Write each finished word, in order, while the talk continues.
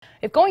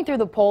If going through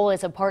the poll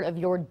is a part of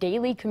your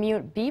daily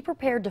commute, be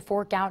prepared to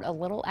fork out a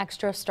little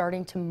extra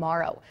starting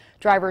tomorrow.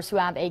 Drivers who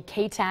have a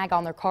K-tag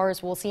on their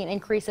cars will see an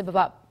increase of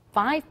about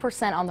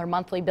 5% on their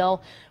monthly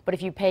bill, but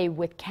if you pay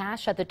with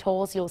cash at the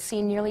tolls, you'll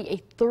see nearly a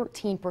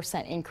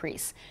 13%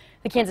 increase.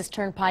 The Kansas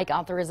Turnpike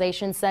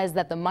authorization says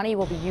that the money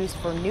will be used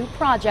for new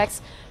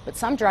projects, but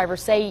some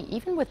drivers say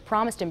even with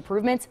promised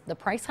improvements, the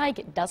price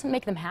hike doesn't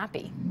make them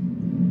happy.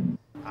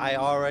 I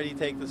already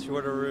take the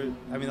shorter route,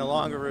 the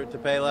longer route to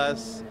pay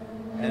less,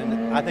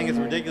 and I think it's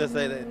ridiculous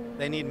that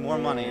they need more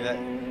money.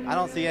 I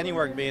don't see any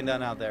work being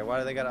done out there. Why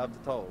do they got to up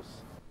the tolls?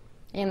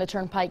 And the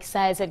Turnpike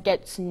says it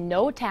gets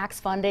no tax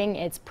funding.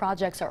 Its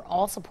projects are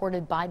all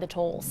supported by the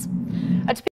tolls.